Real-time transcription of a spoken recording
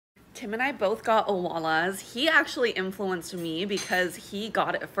Tim and I both got OWALAs. He actually influenced me because he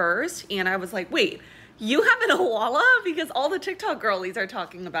got it first. And I was like, wait, you have an OWALA? Because all the TikTok girlies are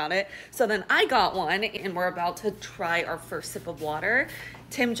talking about it. So then I got one and we're about to try our first sip of water.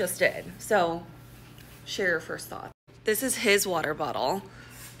 Tim just did. So share your first thought. This is his water bottle.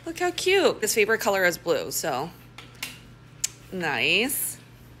 Look how cute. His favorite color is blue, so nice.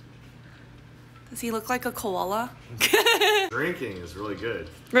 Does he look like a koala? Drinking is really good.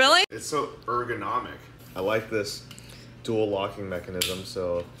 Really? It's so ergonomic. I like this dual locking mechanism,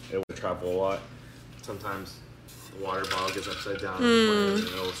 so it will travel a lot. Sometimes the water bottle gets upside down and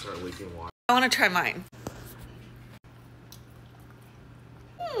it'll start leaking water. I want to try mine.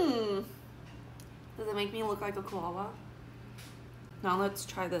 Does it make me look like a koala? Now let's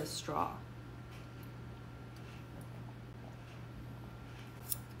try the straw.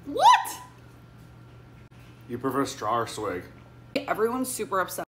 What? You prefer straw or swig? Everyone's super upset